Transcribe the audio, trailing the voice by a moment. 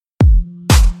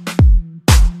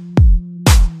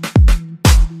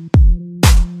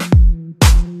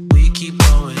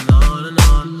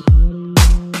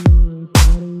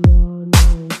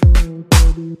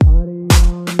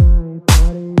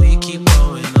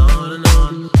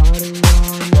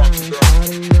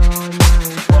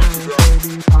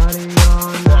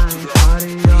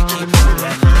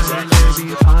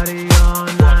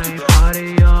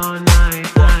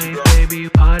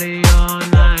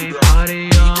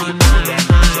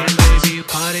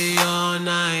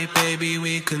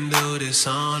this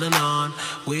on and on.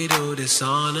 We do this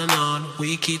on and on.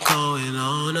 We keep going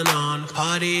on and on.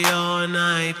 Party all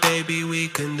night, baby, we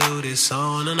can do this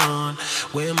on and on.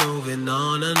 We're moving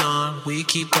on and on. We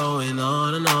keep going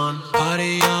on and on.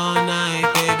 Party all night,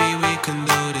 baby, we can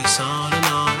do this on and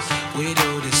on. We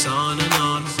do this on and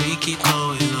on. We keep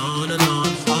going on and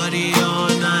on. Party all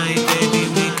night, baby,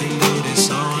 we can do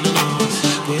this on and on.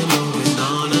 We're moving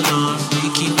on and on. We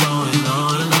keep going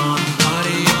on and on.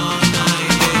 Party all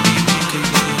night, baby, we can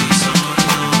do this on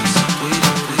and on. We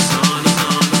do this on and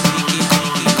on. We keep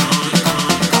going on and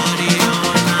on. Party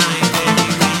all night, baby,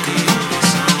 we can do this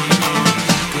on and on.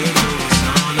 We do this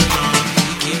on and on.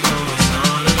 We keep going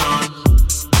on and on.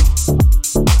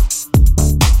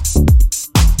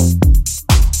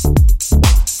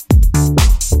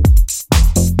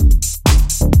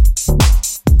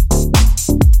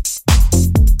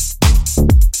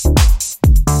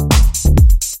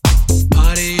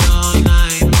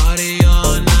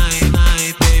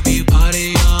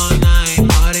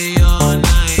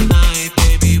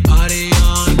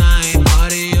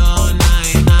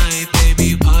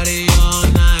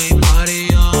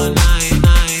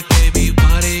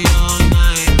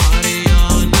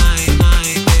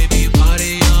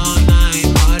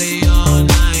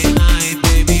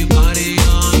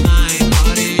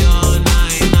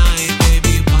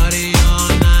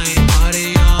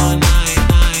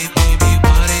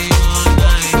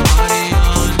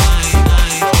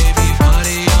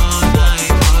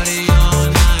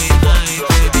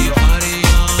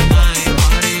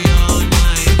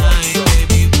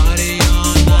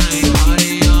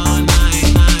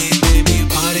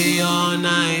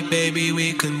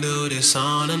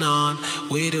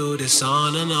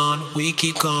 We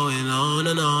keep going on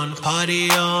and on. Party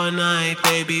all night,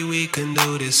 baby, we can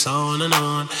do this on and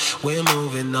on. We're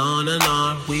moving on and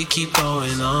on. We keep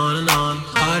going on and on.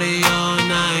 Party all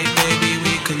night, baby,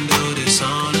 we can do this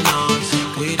on and on.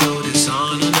 We do this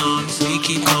on and on. We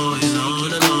keep going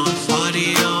on and on.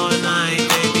 Party all night,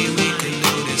 baby, we can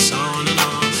do this on and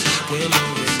on. We're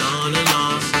moving on and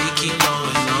on. We keep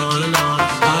going on and on.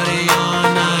 Party all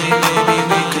night, baby,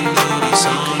 we can do this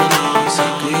on and on.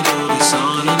 We do this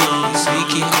on and on. We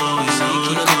keep going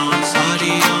on and on.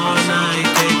 Party all night,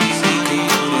 baby, we can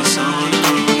do this on and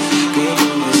on. We're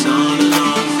moving on and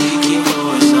on. We keep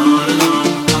going on and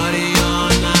on. Party all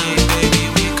night, baby,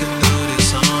 we can do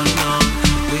this on and on.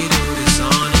 We do this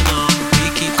on and on. We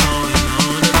keep going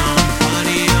on and on.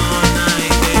 Party all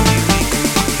night, baby, we can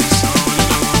do this on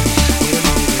and on. We're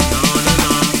moving on and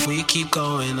on. We keep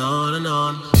going on and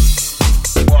on.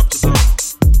 Walk it up.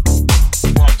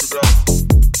 Walk it up.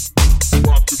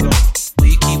 Walk it up. We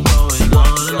keep going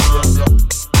on and on.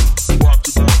 Walk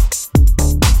it up.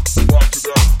 Walk it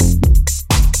up.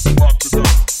 Walk it up.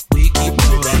 We keep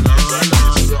going on and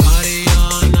on. Party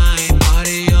all night,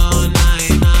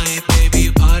 night, baby.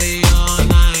 Party all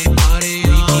night, night, baby.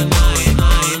 Party all night,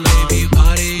 night, baby.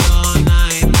 Party all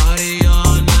night,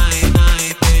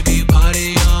 night, baby.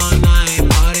 Party all night,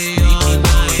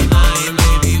 night,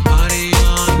 baby. Party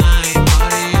all night, night,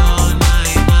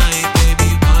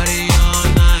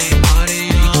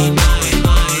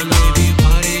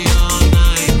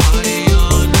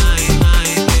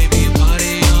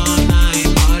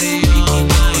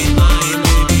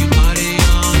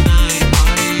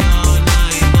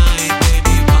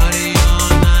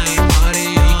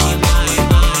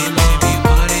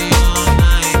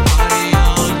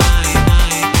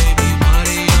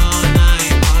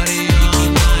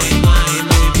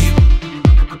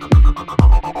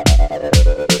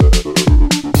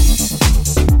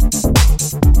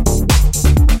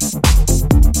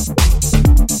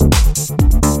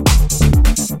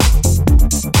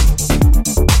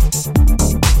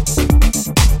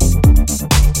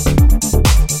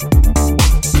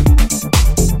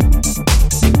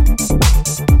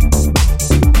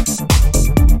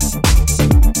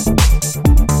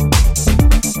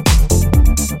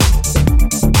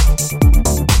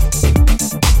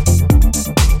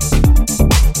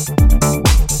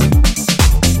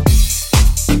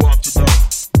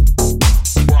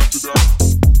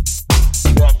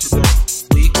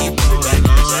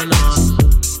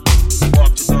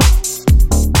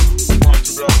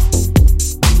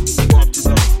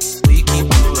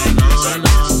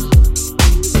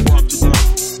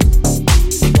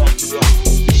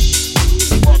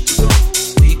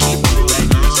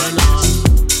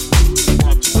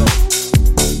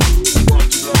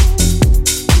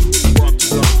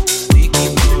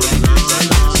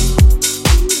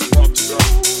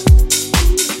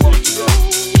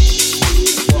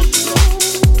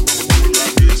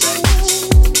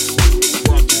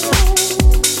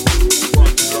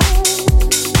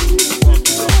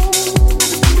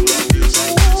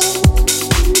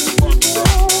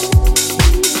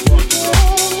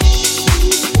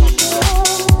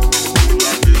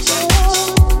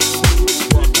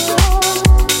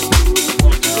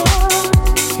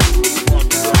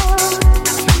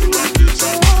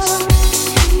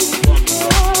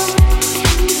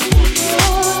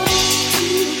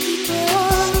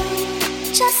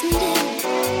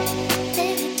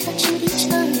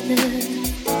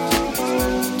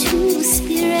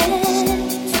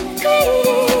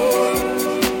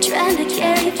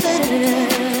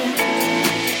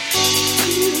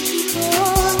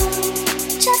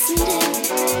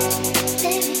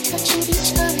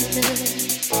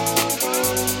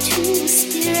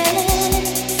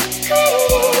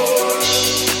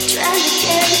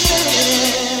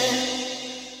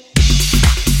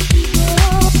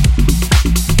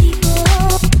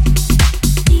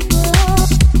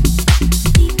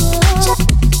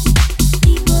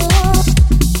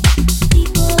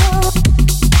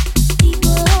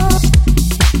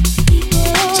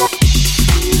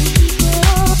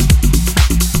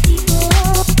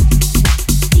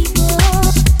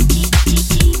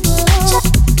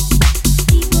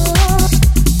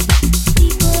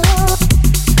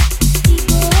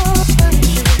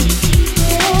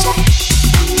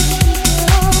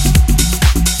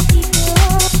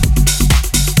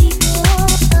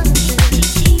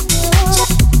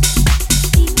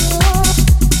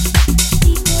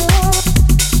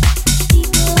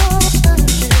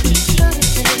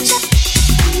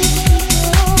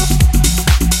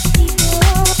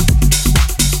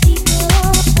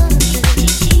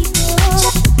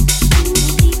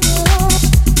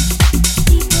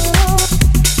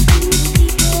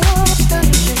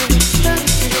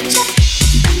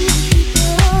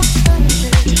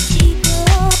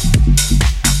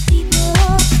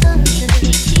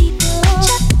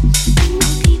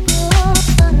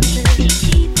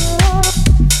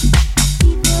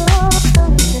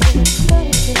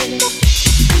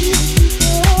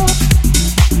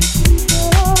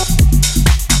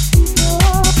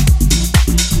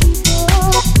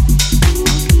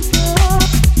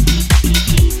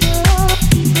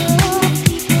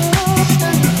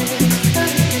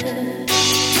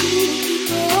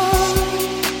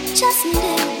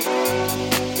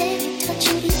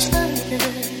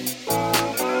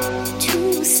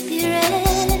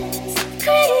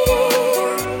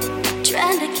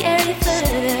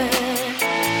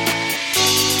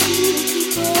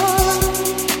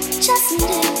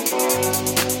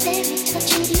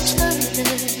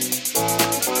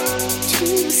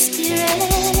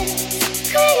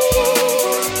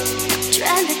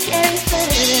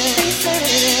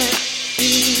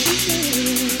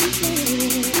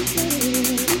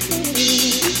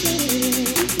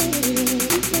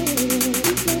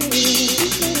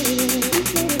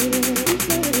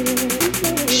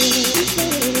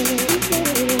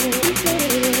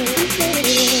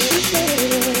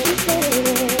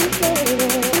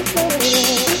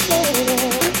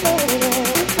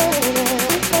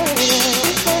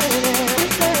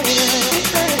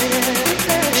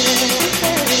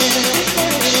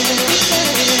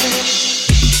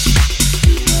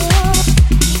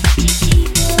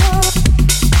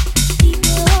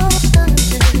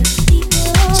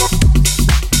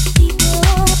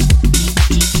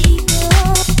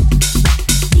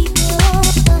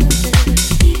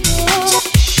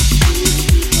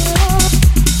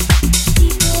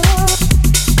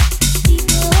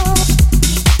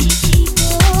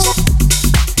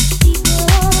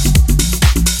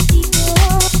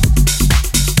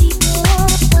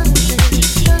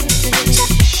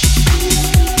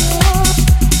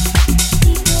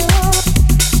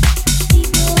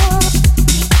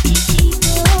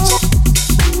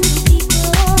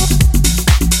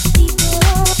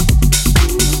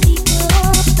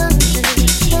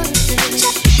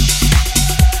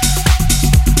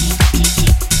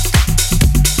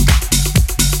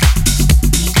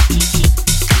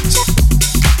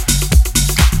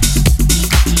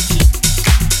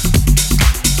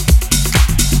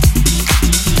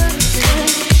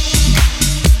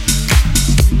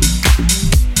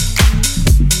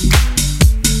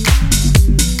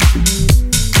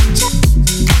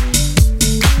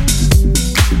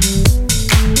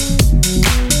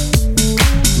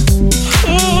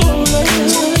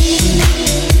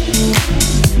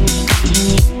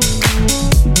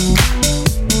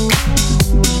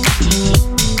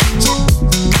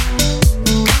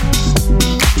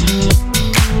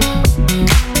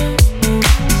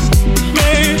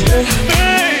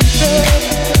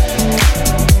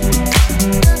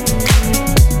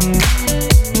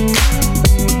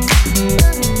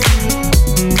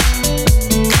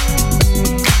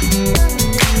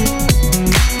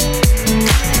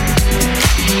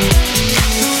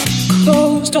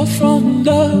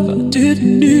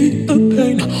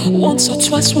 Once or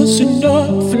twice was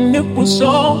enough, and it was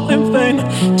all in vain.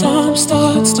 Time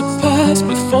starts to pass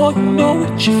before you know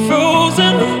it, you're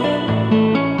frozen.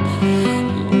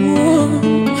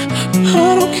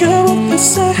 I don't care what they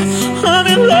say, I'm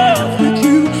in love with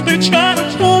you. They try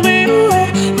to pull me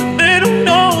away, but they don't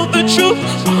know the truth.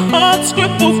 My heart's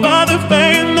crippled by the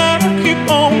pain that I keep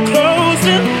on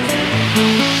closing.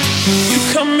 You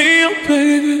cut me up,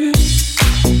 baby.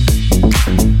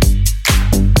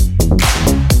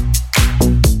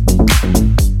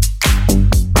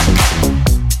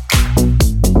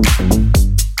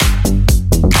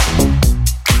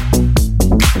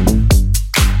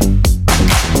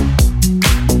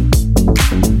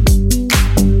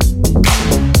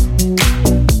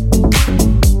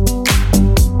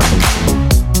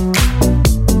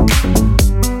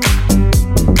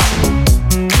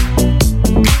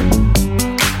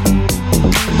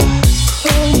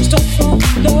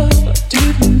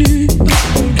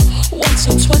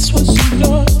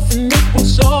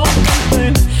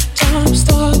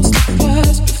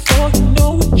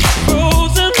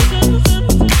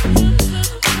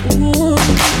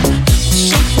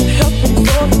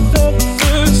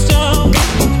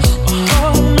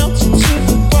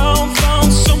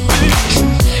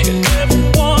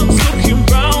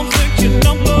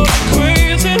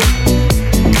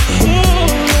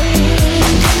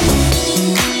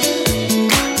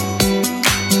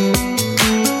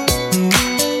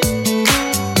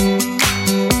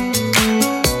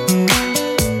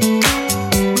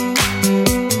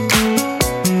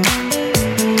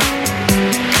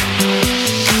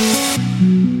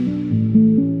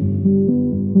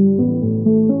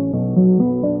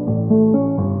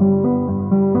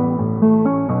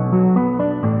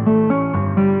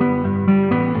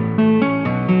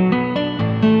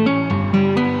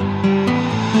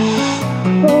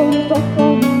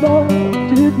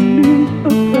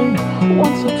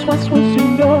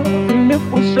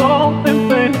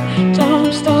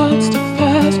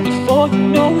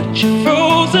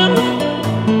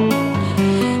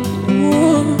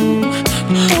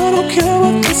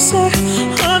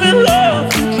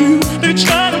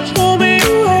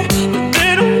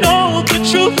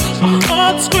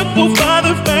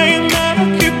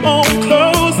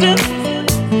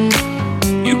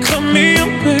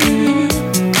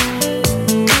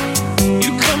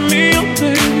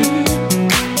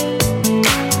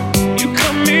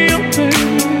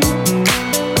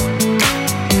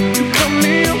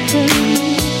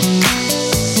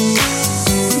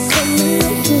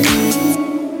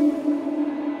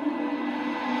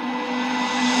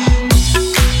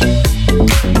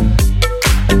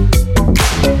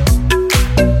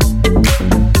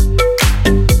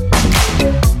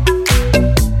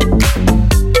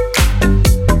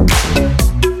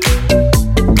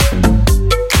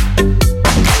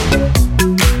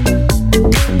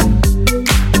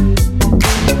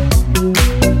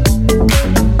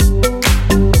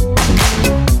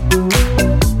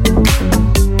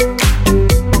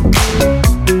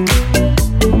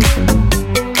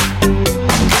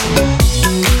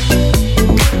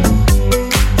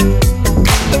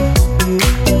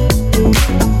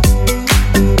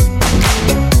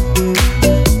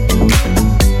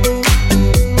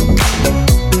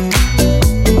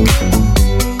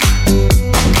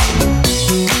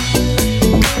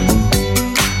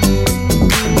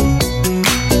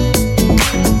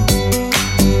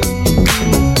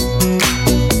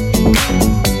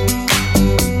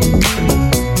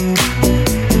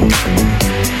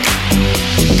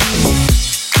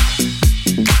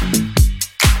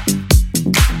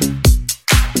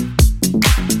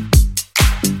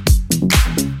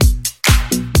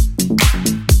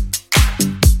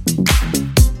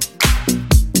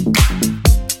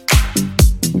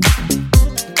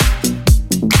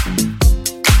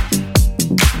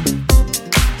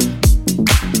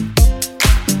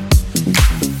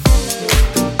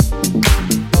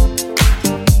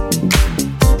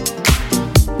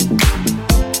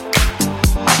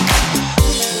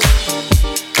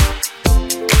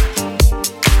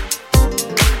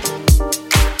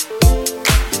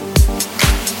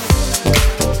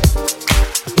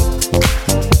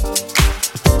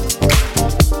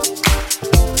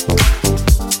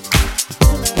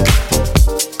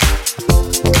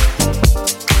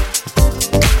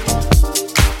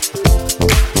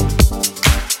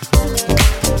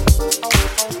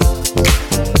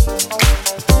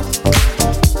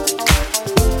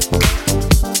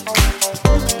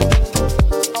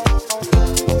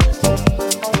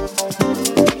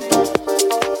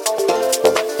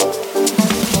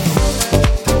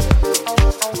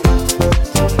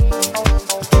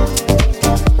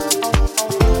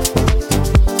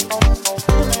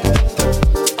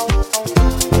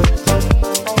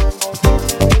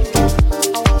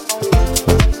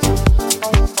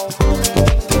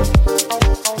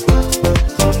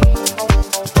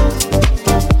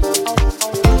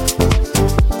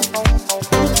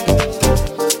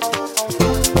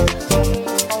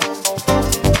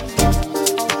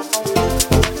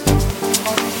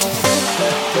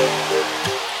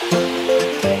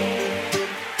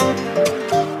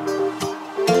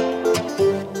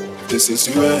 this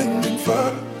is to end in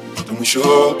fire, then we shall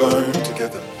all burn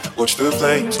together. Watch the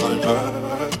flames climb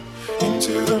high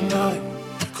into the night,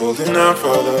 calling out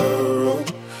Father, oh,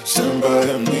 stand by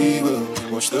and we will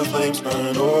watch the flames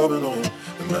burn over on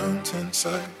the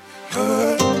mountainside.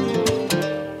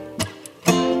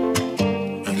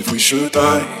 And if we should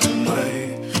die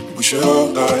tonight, we should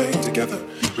all die together.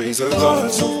 Raise a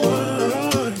glass of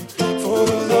wine for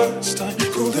the last time,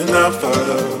 calling out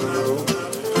Father, oh,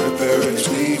 prepare as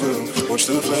we will watch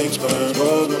the flames burn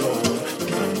over on the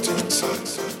mountainside.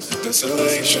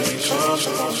 Desolation comes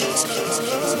upon the sky.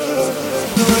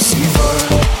 I see fire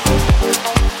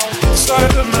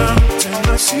inside the mountain.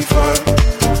 I see fire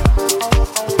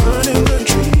burning the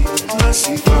trees. I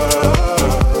see fire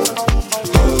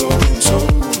following soul.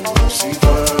 I see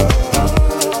fire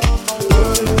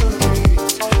burning the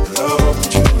trees. And I hope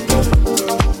that you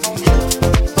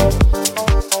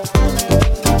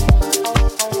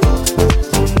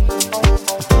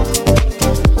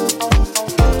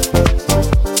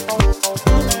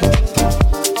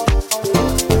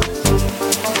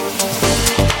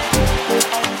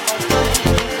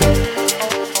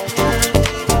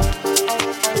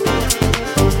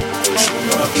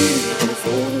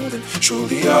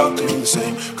surely I'll do the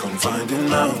same. Confined in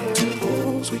mountain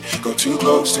holes, we got too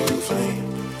close to the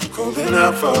flame. Calling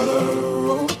out Father,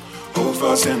 oh, hold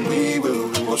fast and we will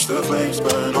watch the flames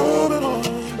burn over on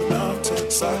the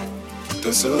mountainside.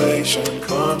 Desolation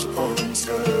comes upon the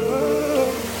sky.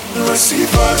 Now I see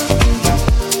fire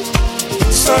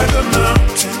inside the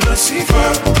mountain. I see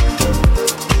fire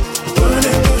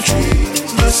burning the trees.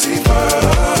 I see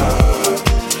fire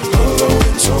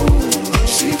following soul. I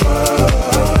see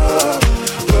fire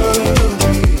burning the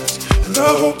breeze. And I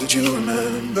hope that you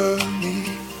remember me.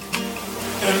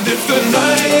 And if the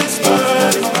night's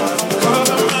burning,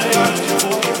 cover my eyes.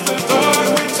 If the dark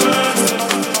returns,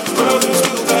 brothers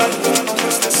will die.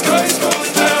 As the sky's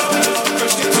falling down,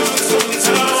 crushed into this lonely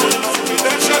town. With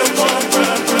that shadow falling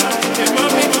round, and my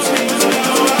people screaming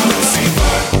out. I see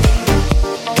fire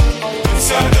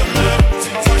inside the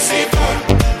mountains. I see fire.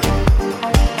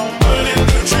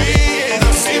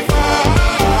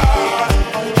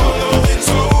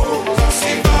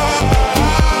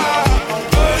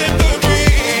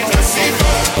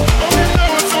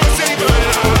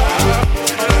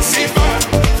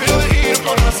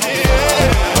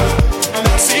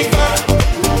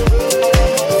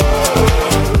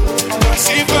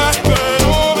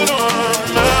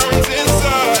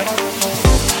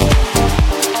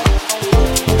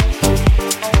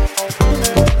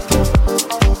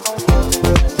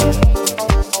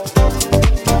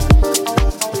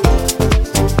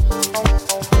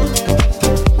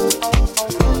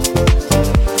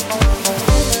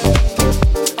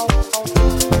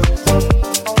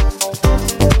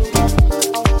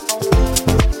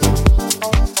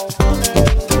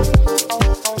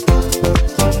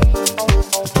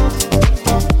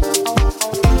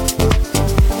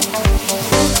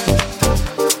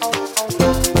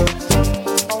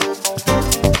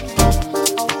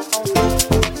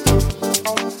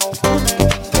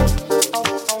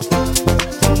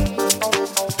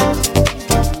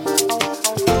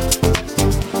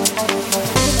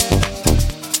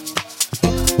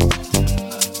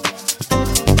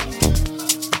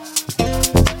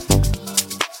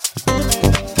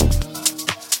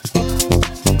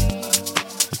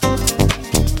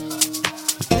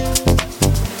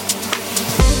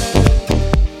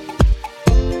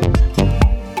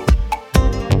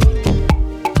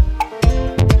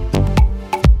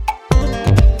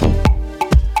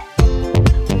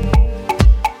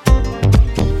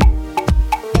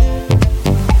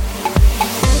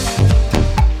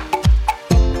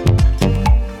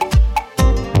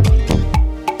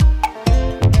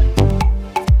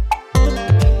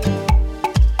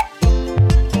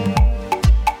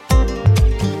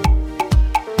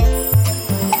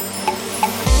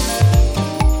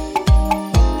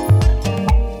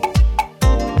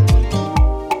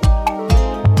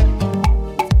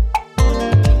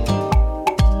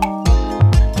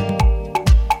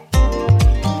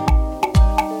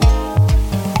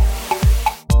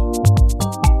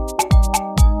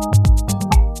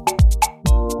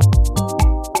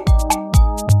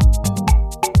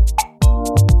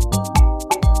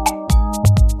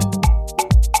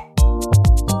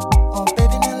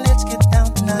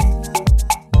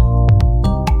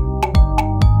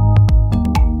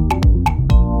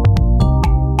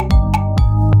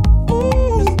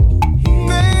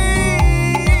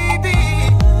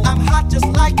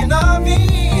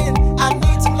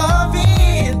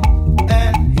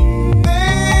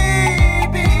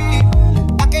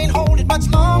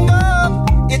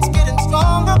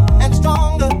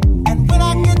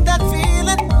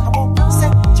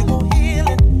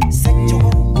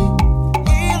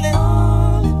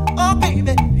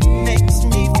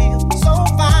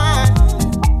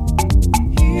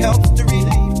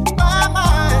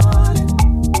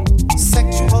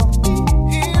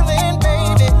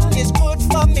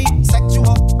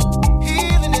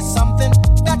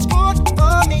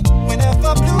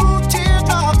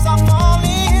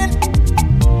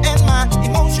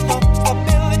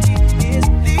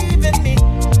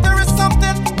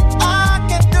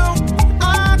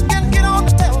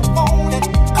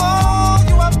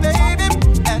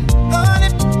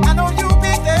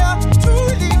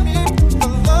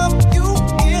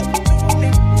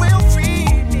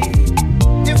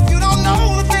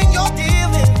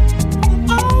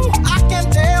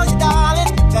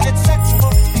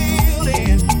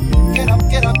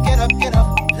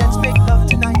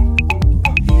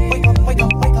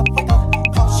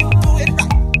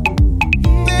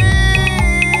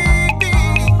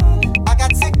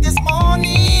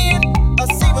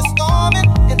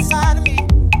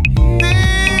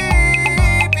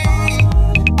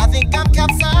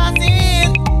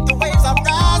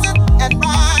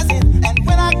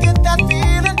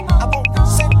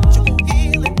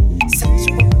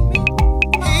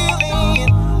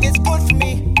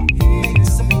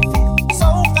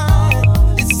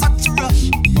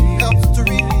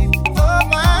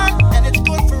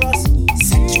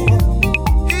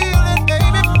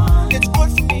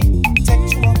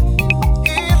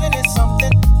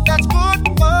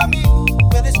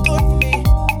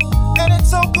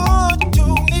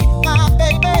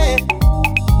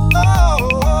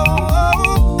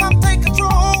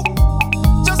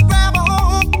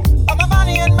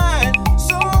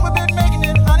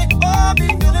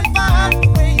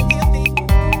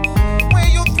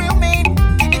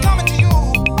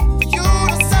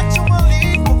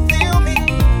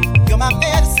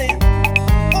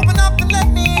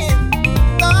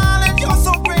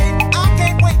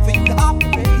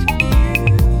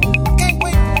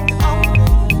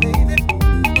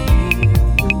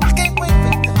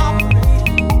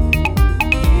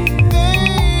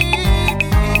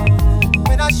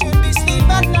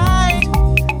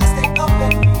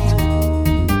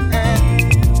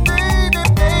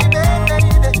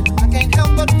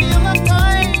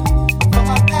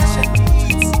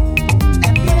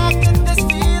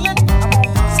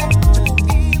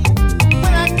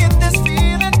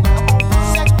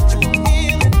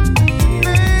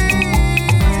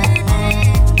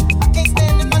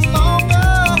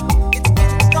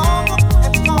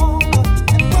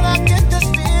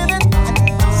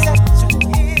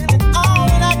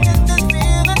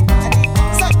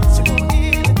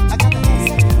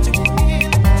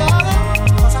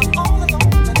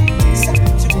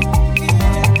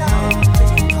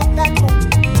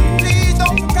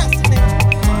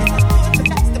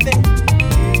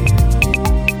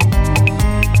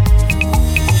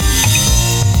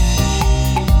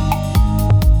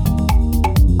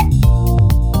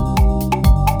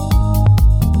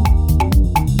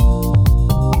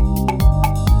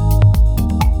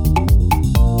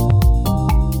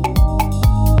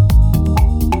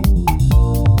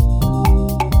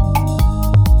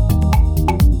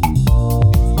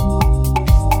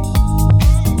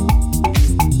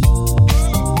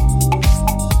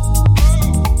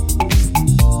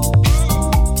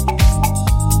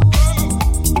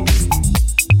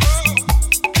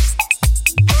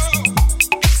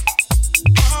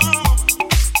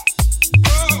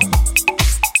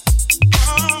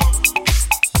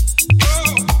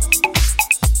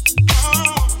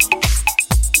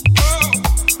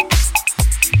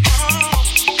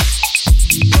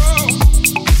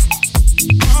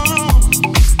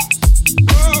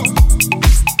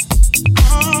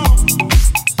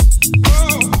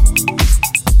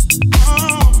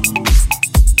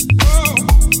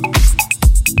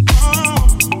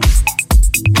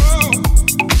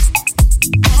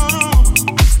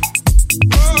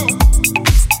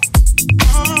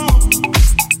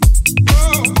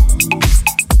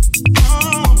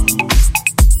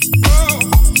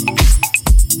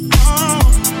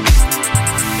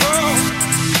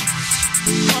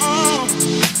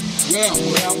 Someone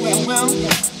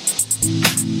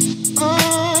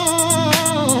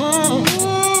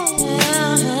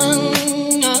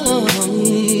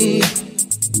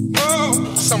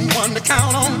to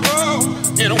count on,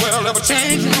 in a world ever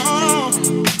changing.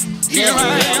 Here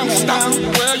I am, stop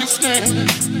where you stand.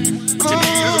 What you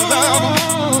need is a lover,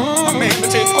 a man to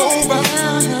take over.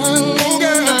 Oh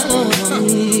girl,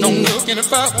 don't look any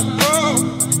further.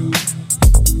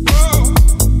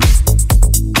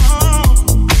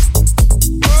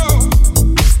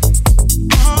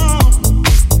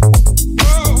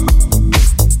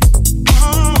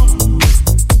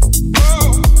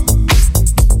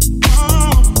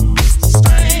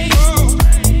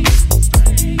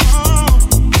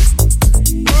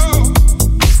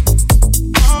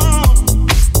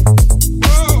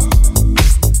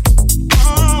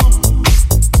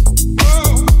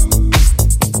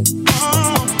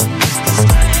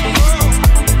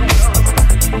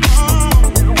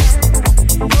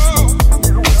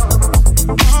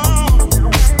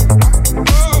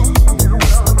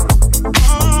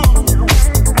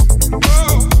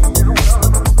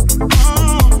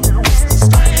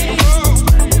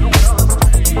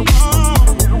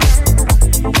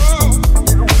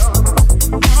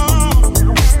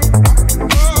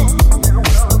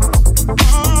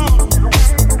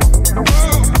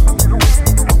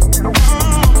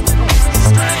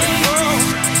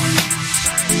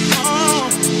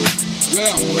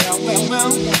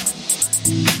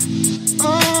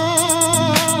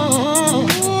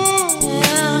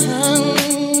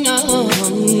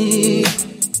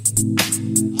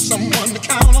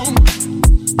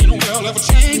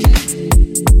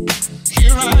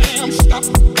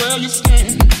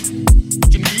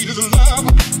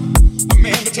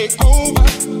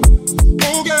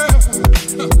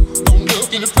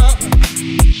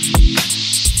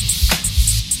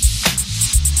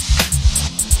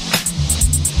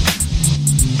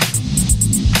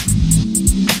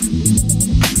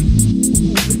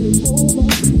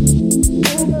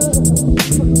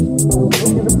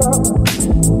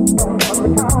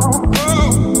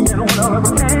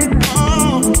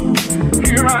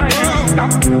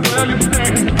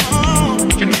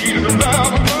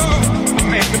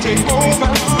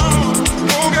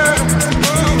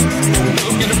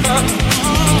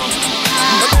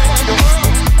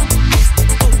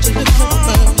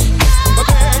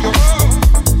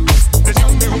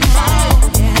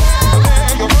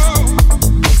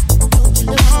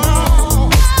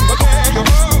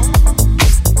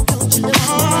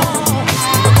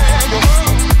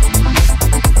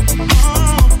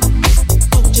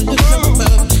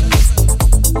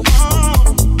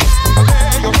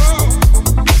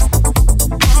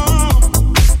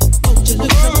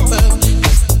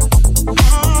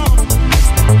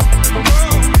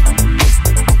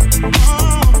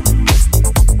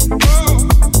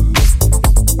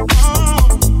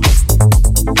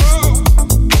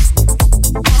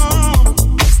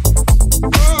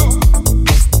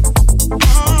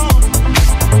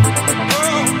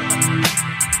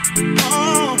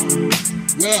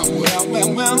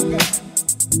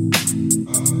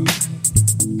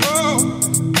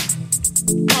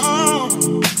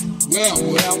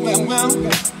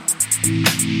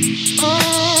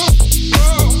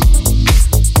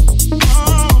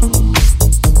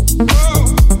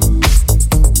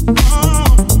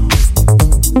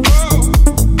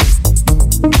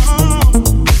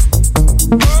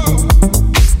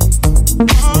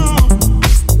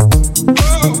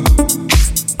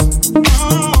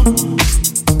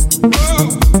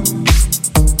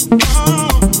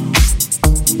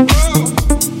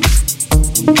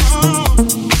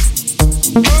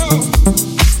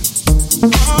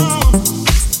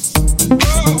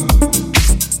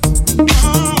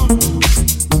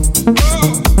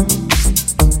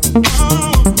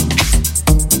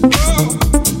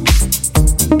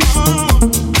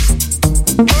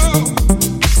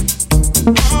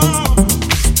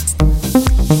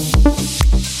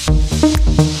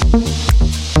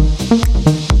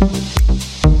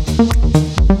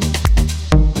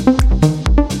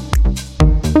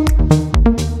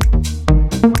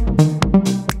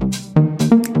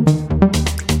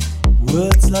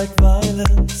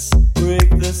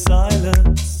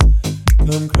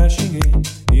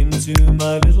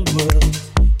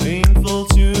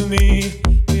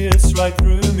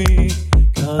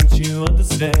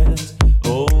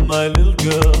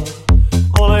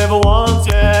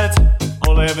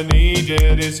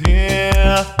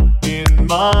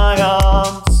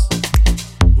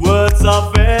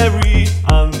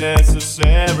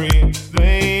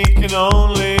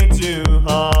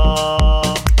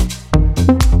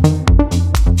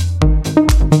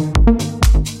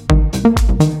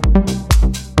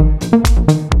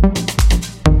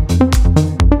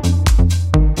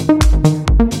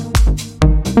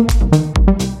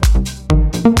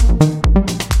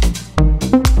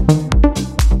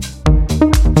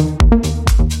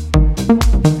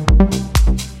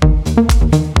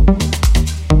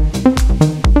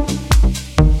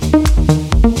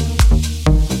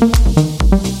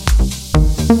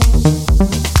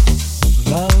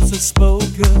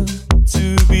 spoken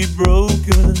to be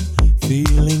broken.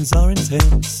 Feelings are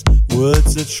intense,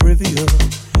 words are trivial.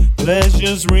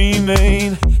 Pleasures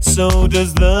remain, so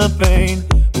does the pain.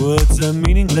 Words are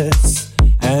meaningless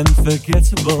and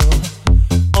forgettable.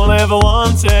 All I ever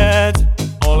wanted,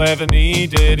 all I ever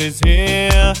needed is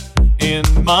here in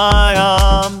my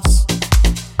arms.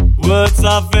 Words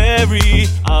are very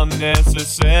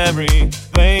unnecessary,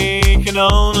 they can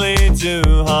only do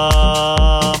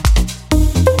harm.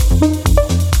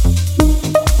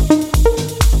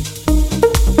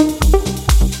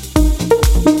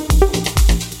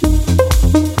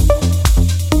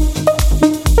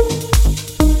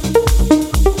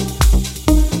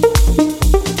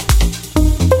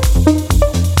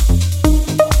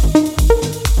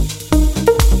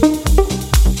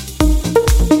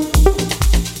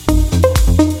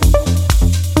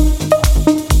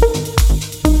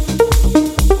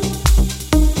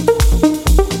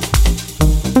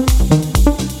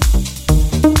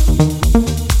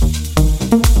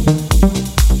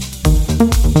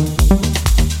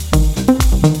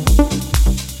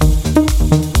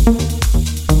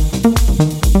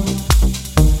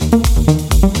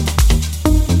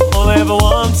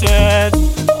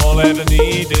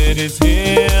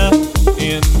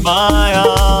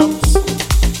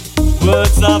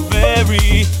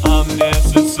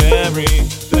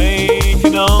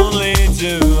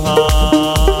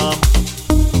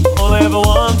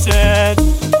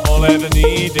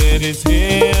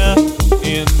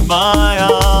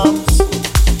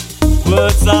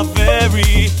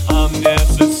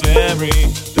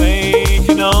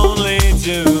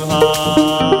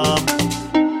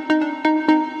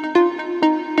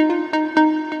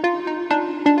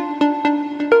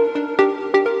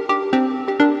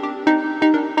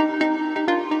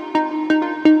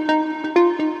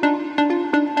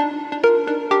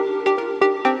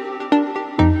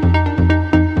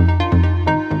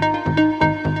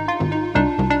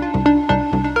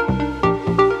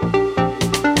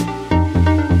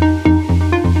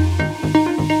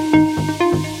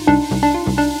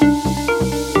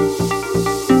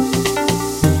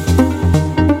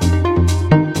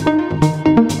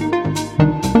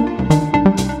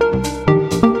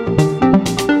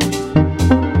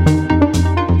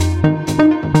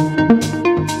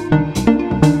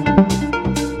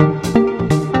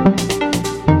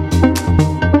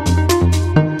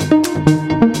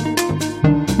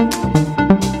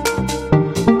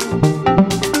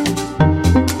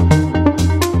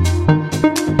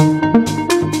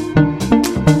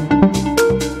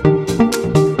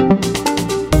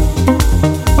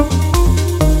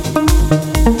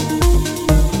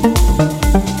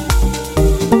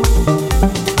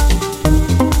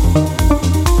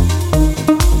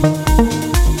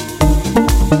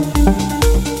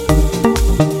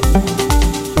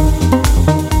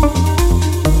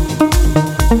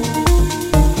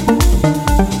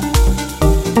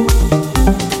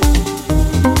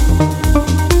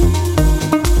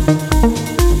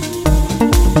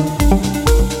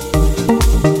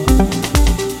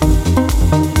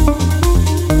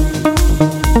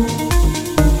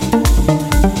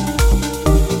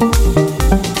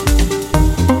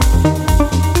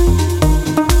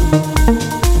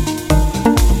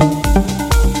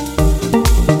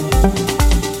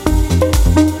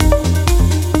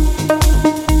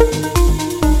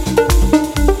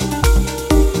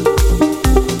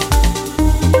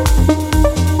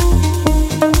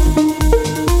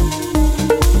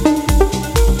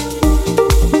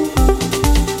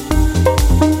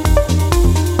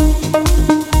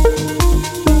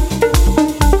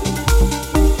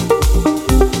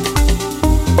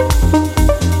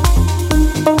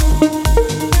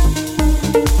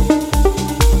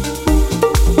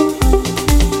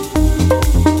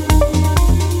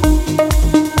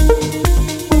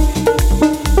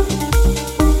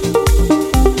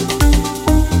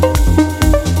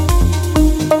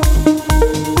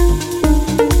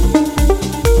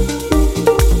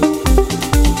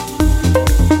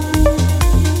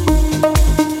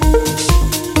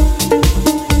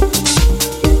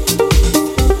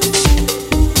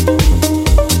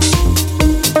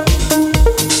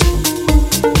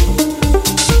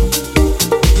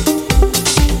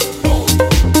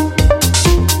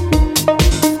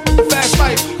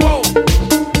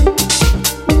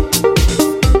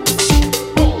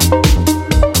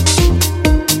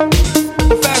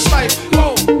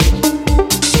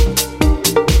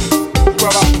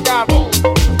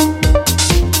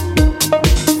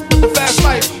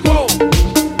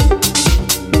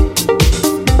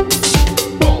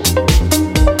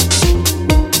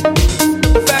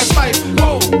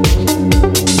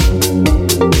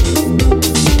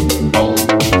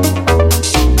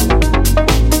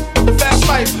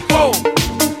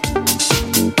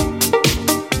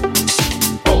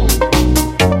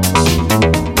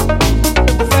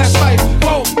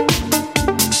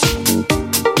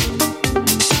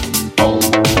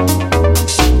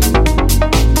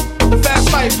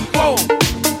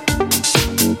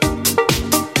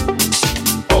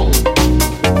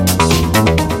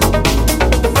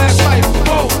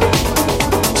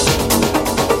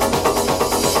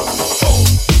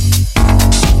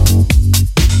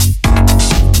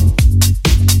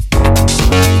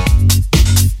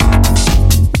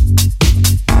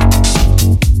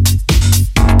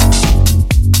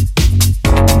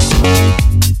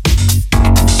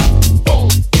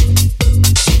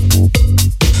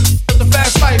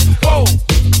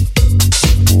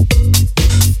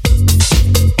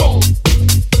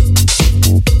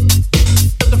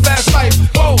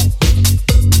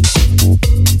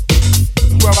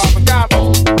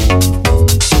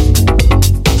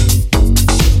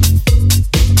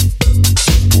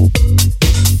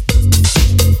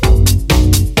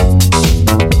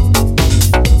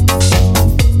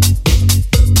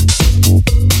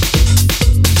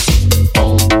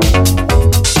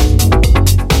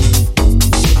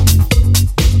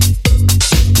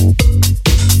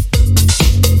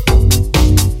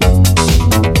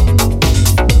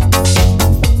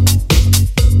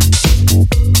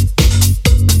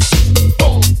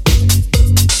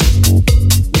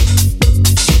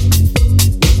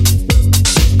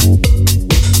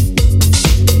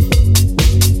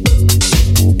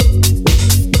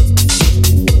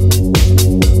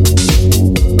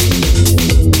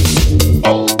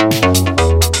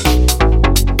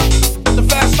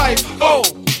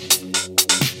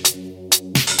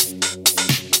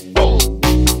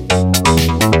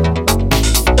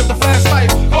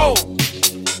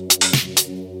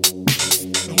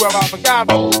 I forgot.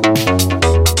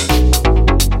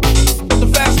 The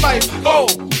fast life, oh.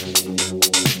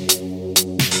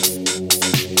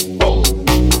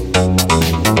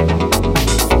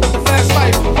 The fast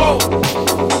life, oh.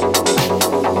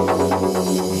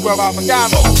 Well, I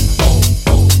forgot.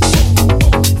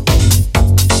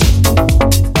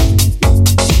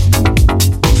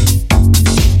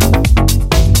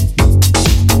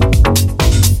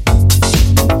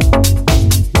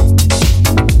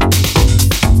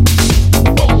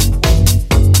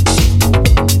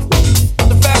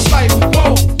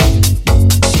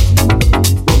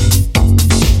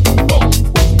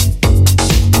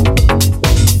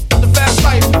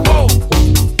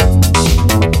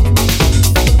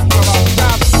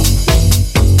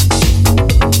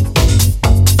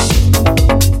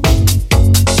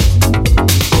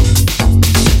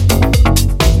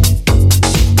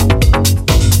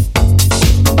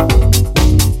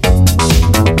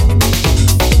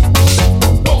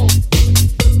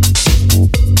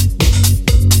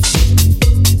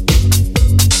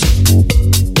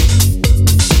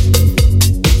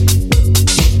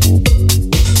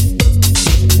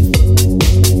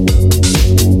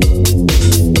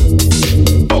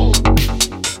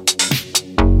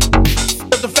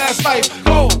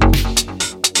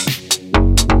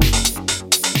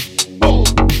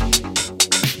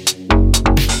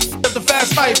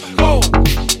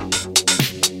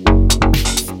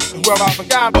 Well, I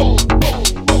forgot.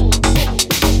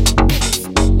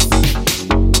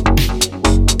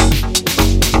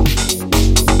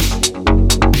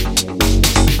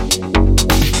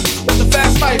 The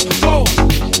fast life, oh.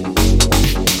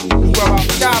 Well, I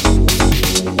forgot.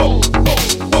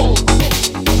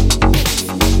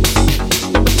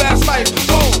 The fast life,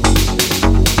 oh.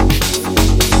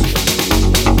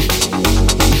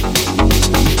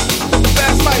 The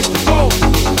fast life, oh.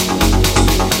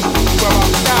 Well, I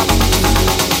forgot.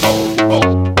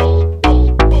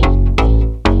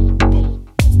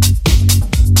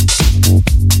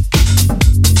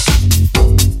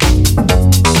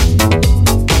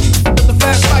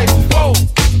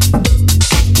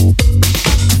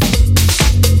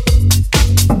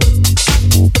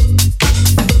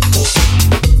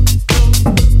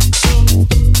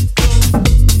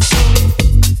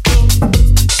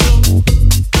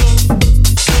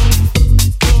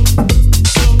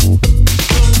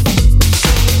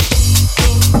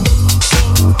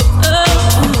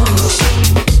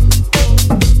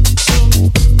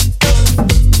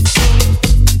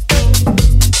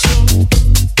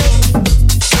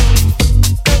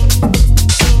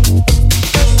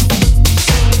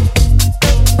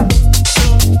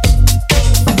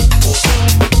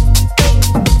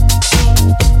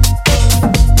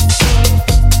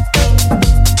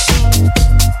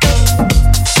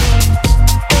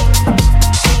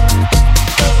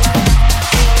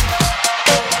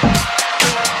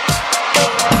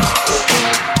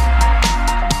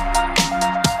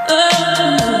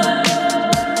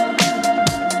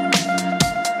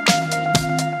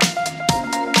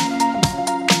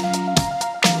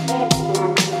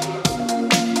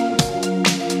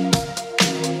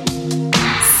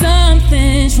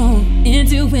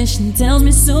 Intuition tells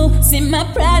me so. See, my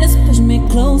pride is pushing me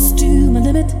close to my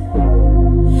limit.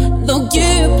 Though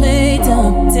you play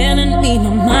dumb, telling me my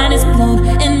mind is blown.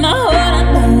 In my heart,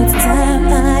 I know it's time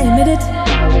I admit it.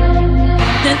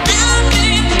 That I've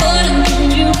been putting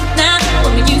on you now.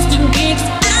 When we used to gigs,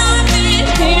 I've been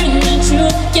hearing the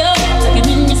truth. You're talking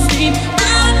in your sleep.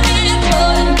 I've been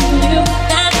putting on you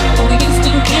now. When we used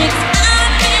to gigs,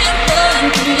 I've been putting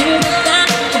on you now.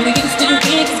 When we used to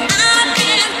gigs.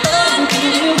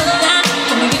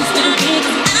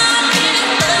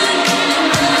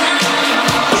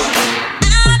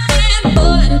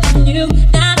 You,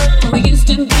 not when we used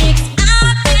to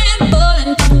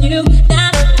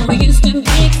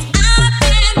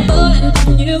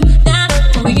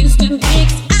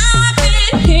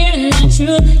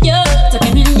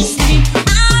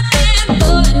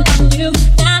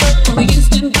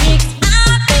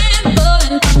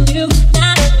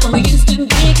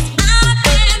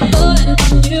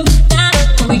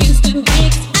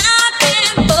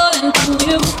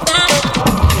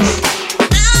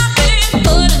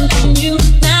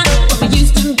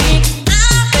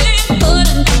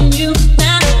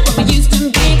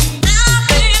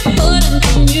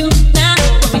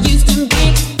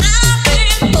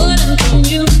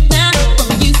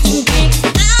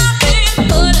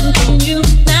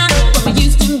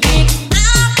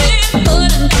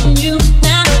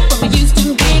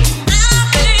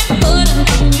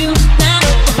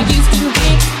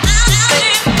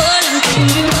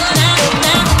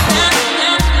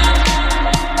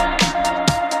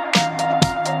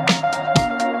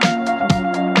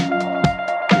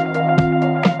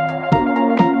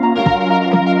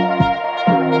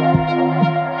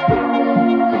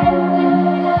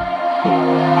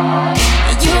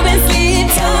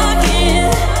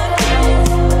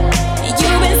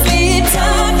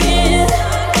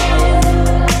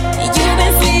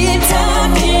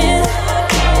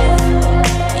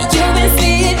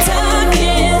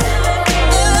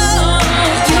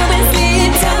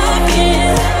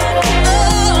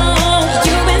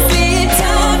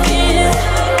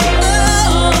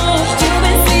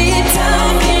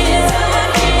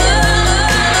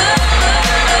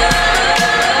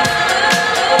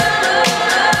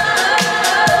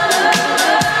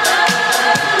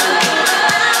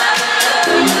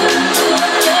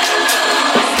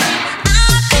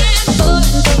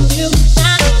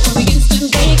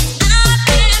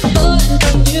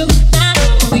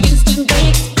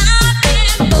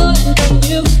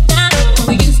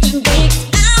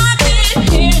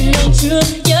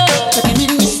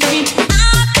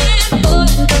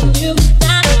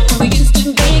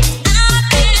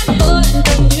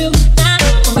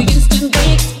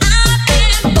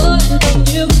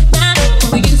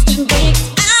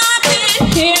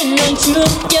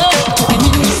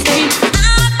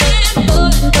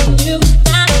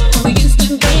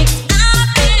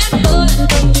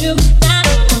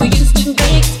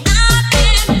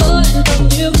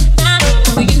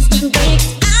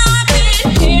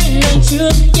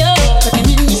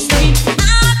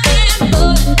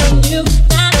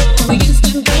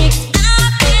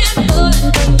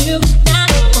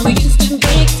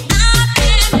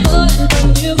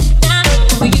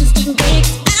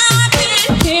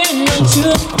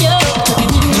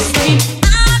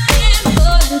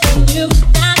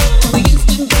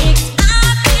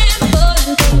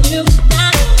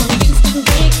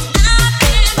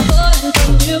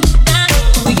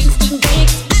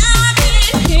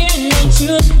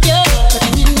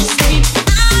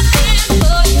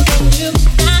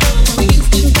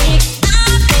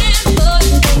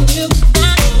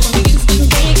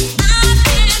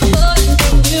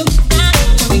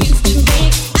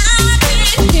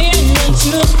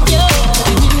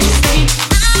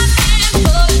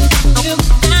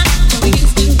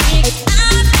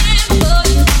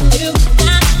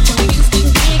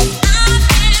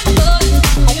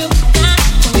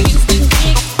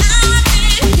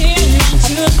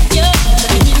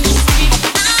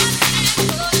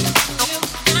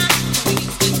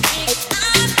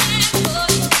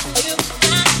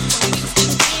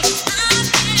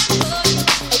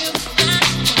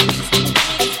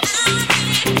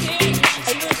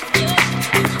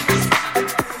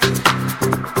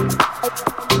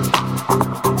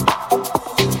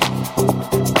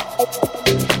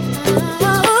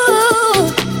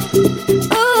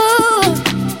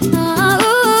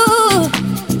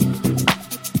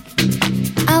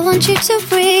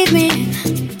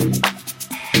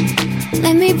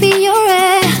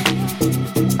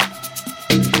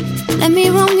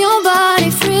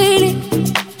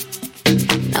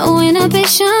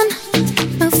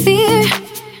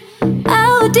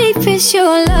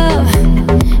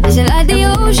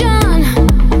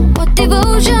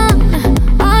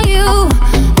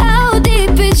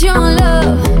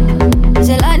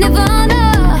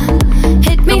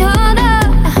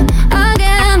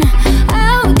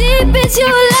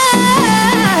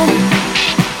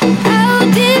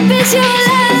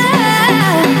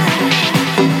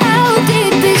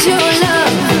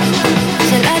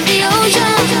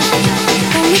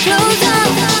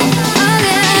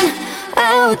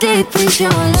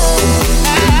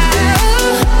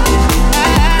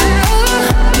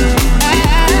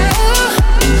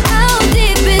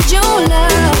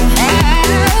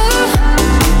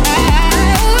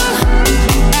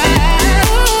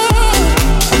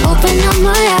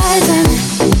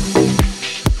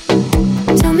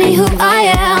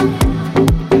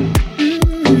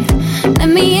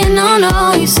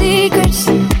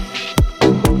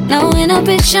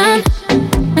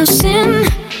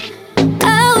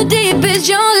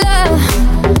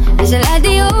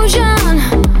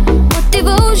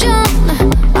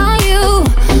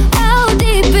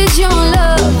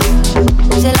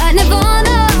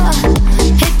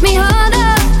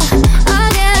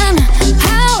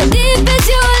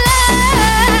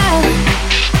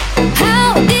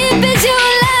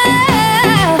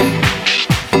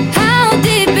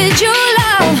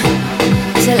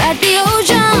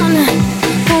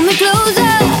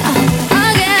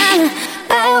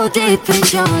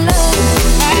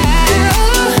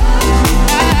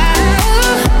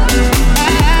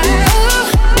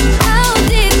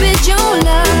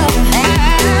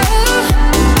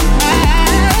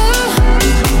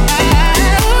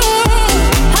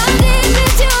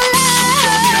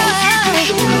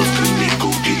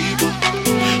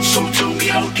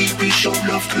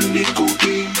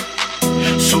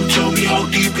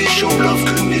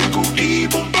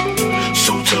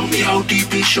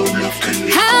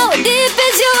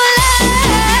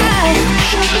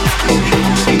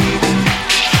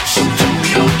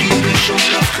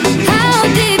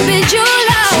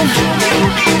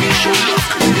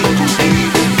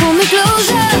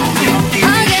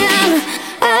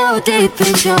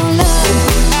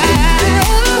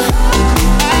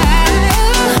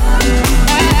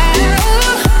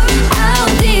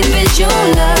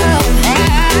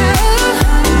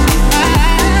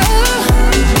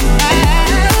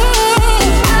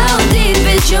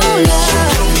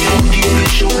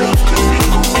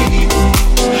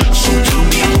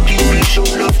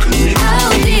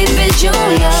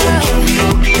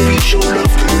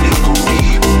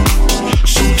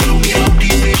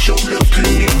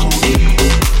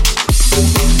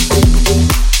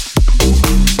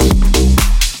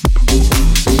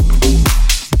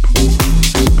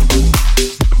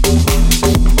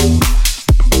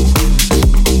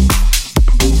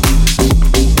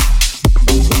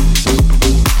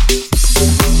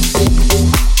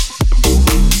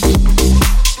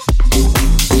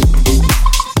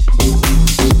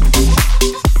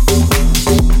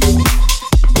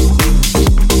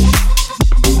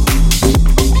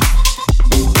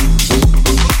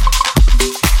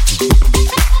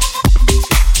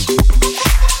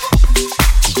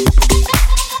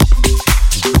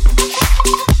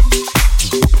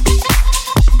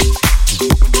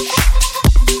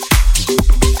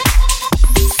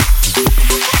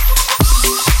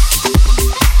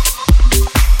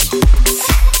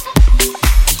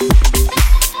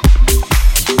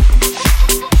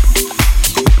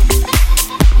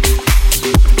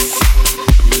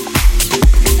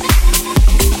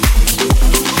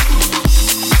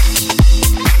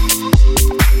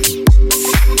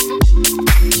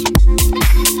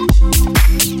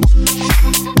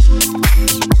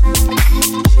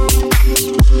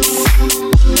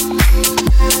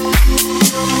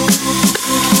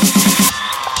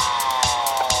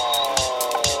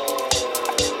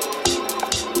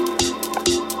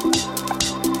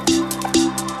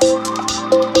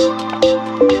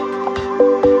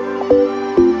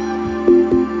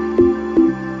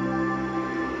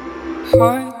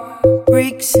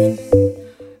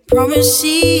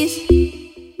overseas.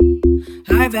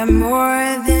 I've had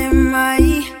more than my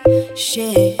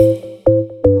share.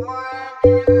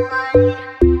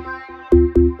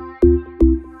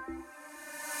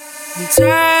 I'm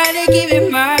tired of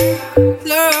giving my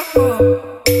love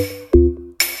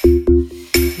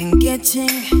and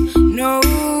getting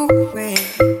nowhere.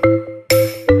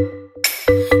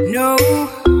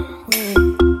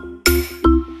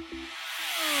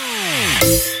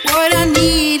 What I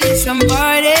need is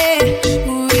somebody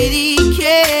who really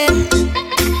cares.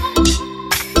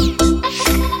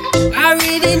 I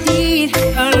really need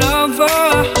a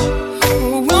lover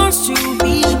who wants to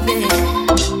be there.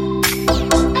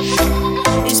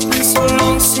 It's been so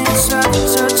long since I've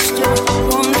touched a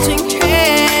wanting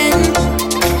hand.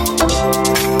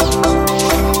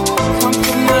 Come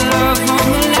put my love on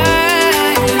the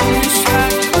line. Try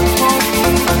for me.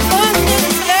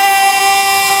 Understand.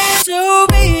 So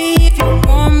baby, if you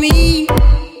want me,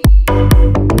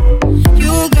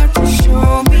 you got to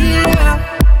show me love.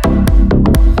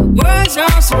 Words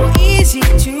are so easy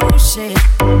to say,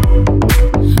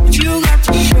 but you got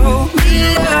to show me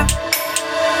love.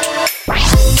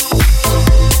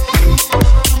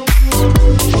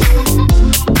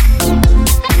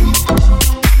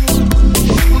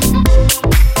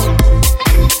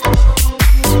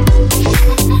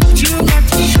 You got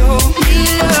to show me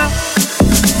love.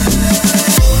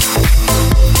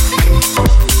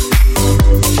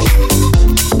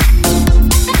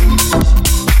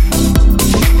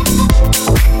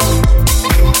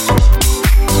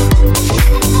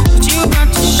 You got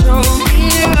to show me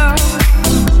love.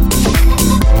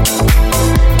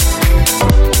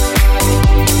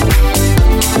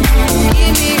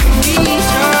 Give me a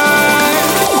reason.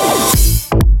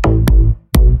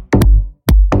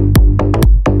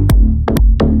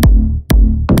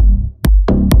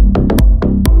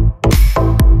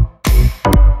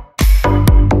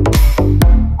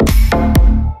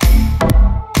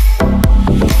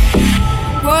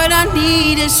 What I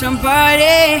need is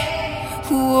somebody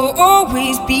who will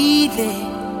always be there.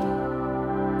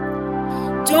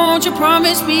 Don't you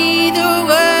promise me the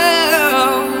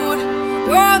world,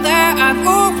 all that I've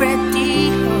already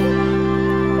heard.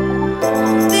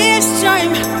 This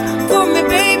time, for me,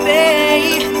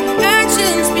 baby,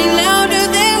 actions be louder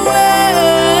than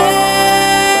words.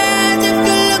 If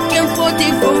you're looking for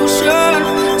devotion,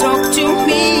 talk to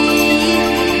me.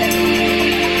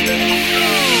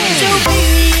 So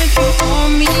baby, if you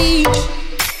want me,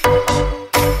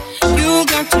 you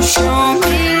got to show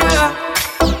me love.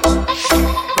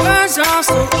 Words are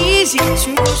so easy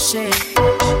to say,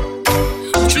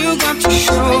 but you got to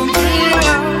show me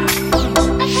love.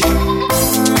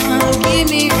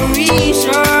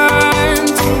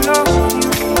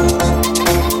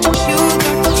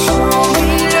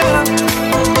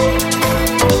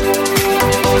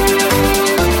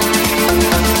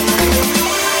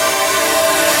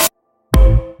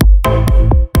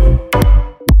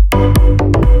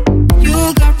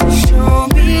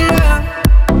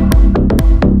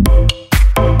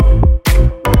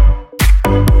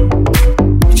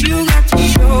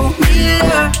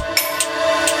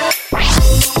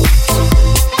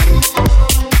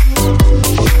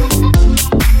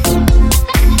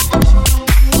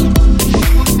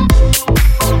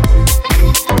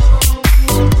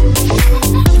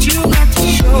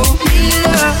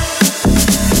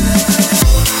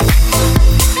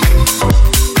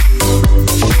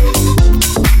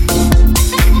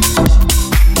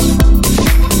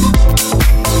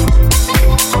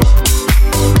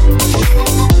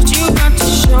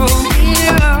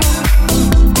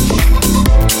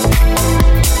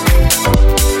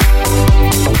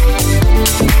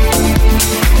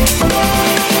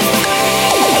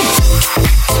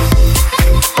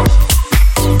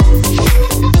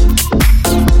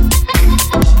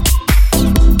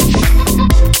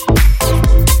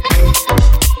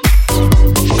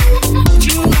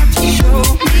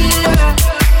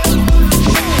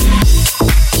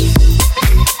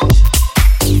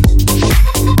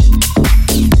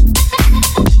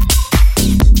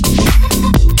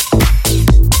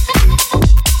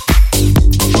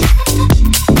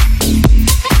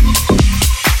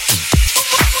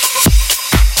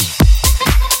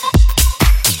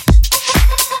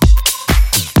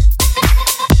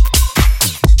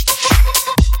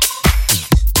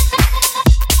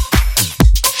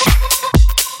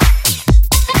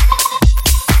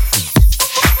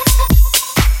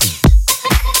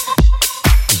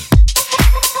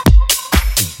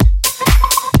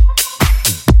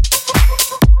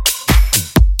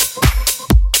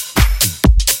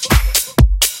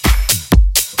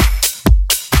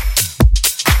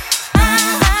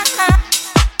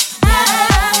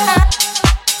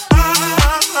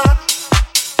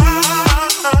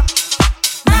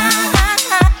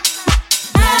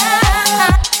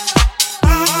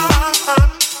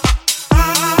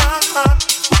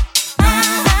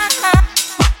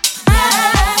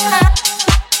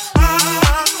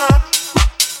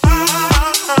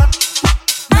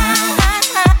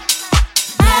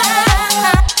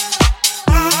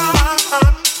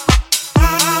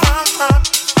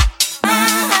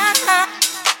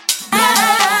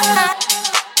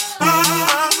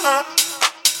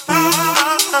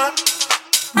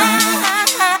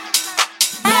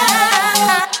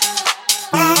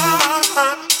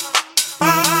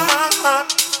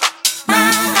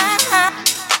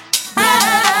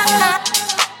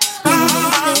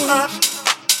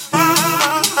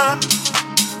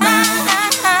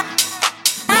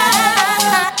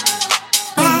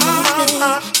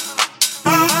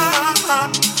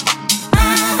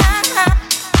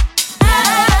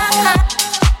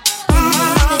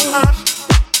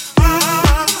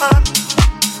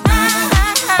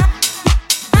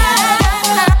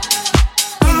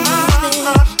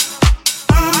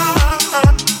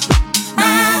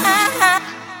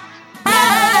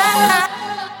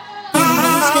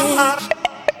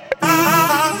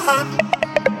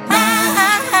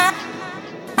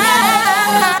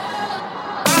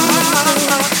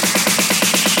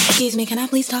 Excuse me, can I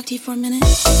please talk to you for a minute?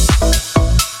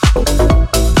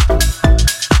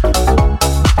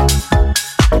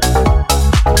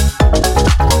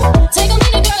 Take a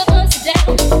minute, girl, and sit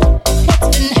down. What's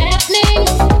been happening?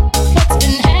 What's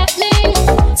been happening?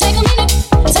 Take a minute,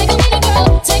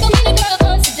 girl,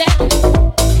 and sit down.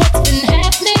 What's been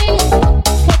happening?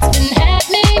 What's been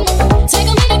happening? Take a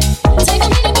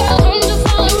minute, girl, come to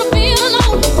follow the feel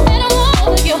alone. Let her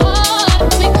walk your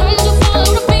heart. We come to follow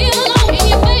the feel alone. In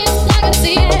your face, like I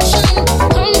see action.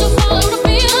 Come to follow the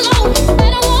feel alone.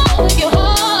 Let her walk your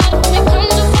heart. We come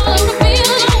to follow the feel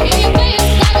alone. In your face,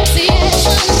 like I see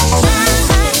action.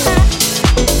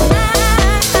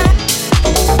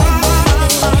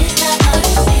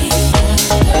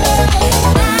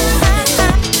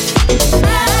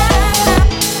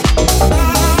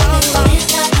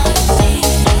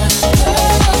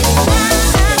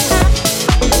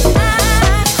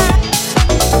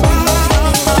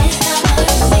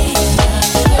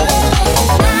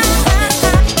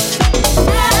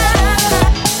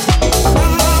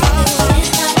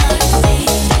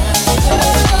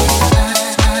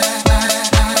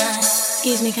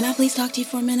 Excuse me, can I please talk to you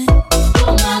for a minute?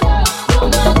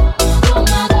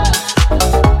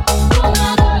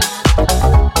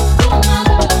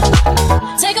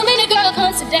 Take a minute, girl,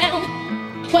 come sit down.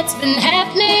 What's been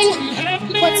happening?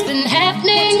 What's been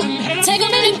happening? Take a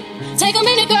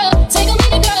minute, girl,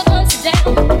 come sit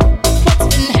down. What's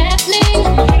been happening?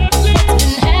 What's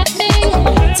been happening?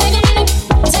 Take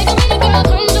a minute, girl,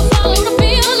 come to follow the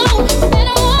feel alone. Let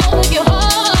her walk your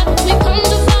heart. We come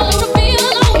to follow the feel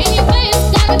alone. In your face,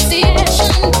 like I see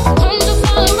action. Come to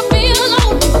follow the feel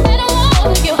alone. Let her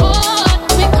walk your heart.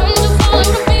 We come to follow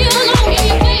the feel alone. In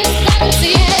your face, like I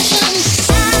see action.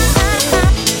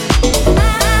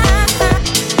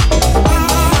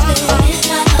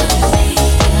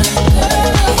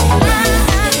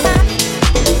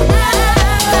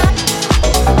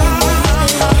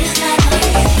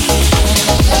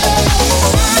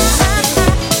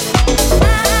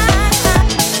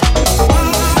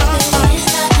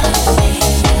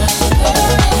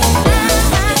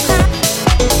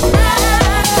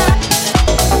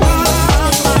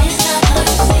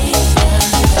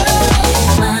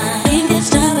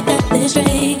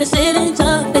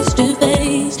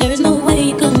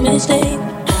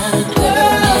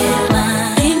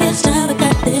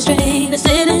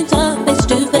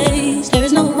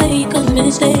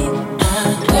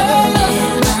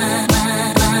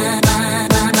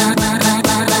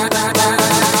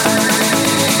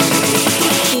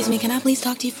 Excuse me, can I please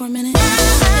talk to you for a minute?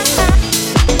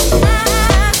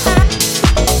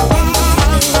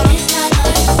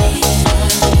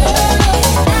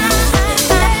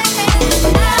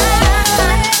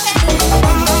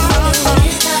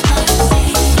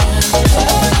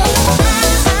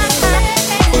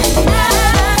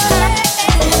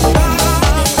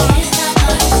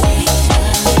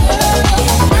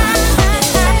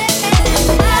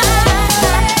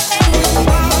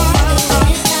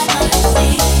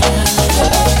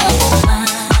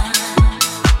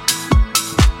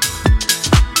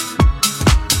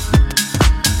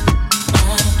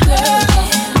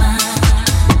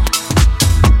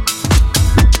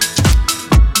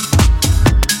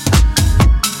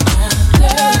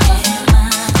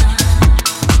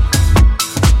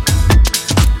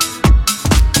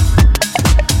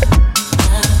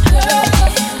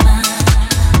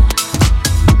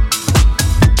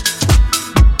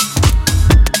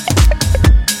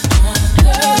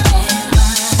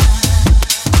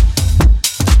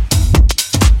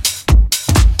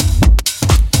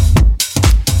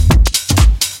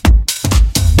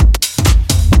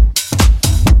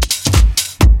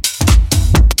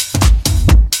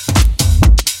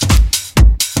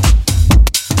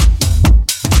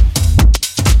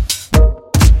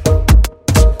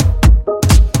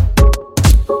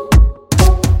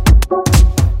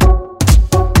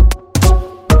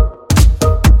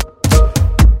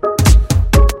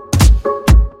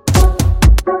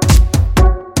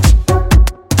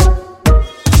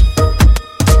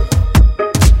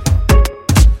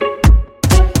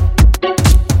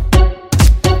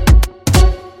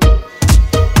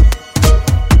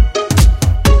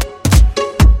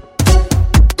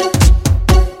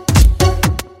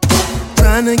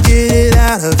 Trying to get it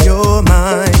out of your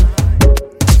mind,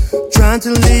 trying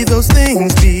to leave those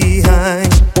things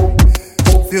behind.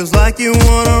 Feels like you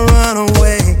wanna run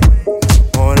away,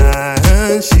 wanna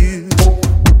hurt you,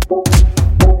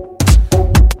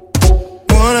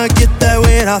 wanna get that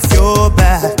weight off your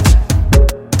back,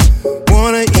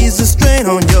 wanna ease the strain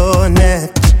on your neck.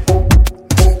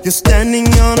 You're standing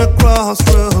on a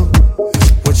crossroad,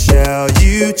 what shall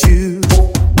you choose?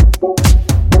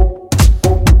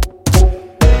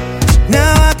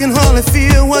 hardly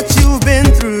feel what you've been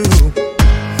through.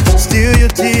 Still your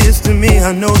tears to me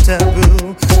are no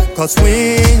taboo. 'Cause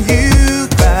when you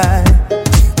cry,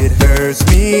 it hurts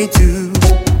me too.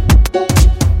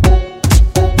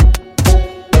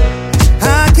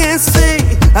 I can't say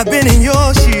I've been in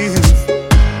your shoes,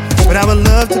 but I would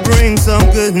love to bring some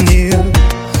good news.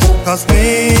 'Cause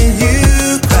when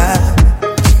you cry,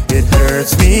 it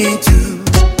hurts me too.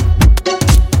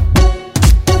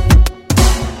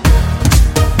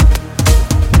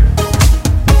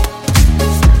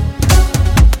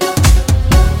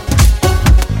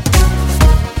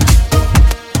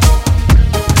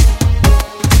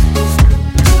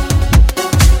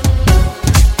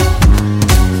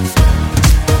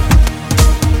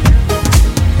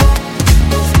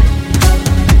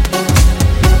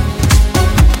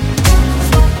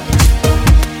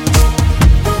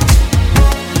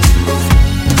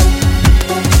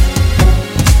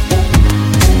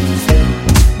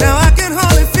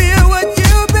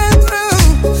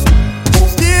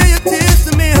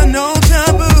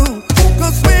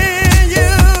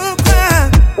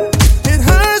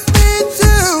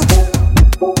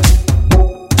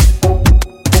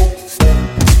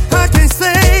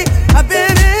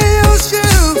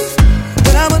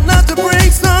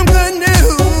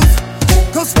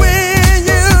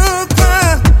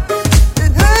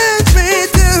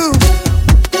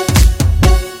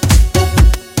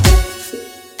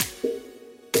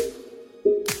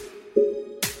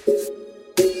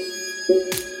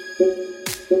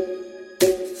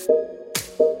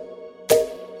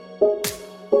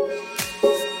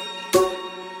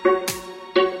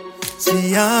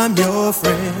 See, I'm your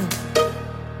friend.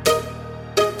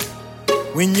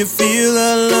 When you feel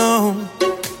alone,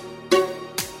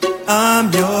 I'm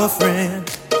your friend.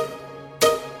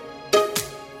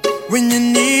 When you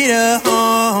need a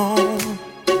home,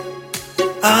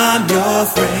 I'm your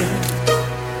friend.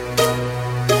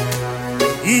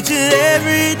 Each and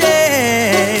every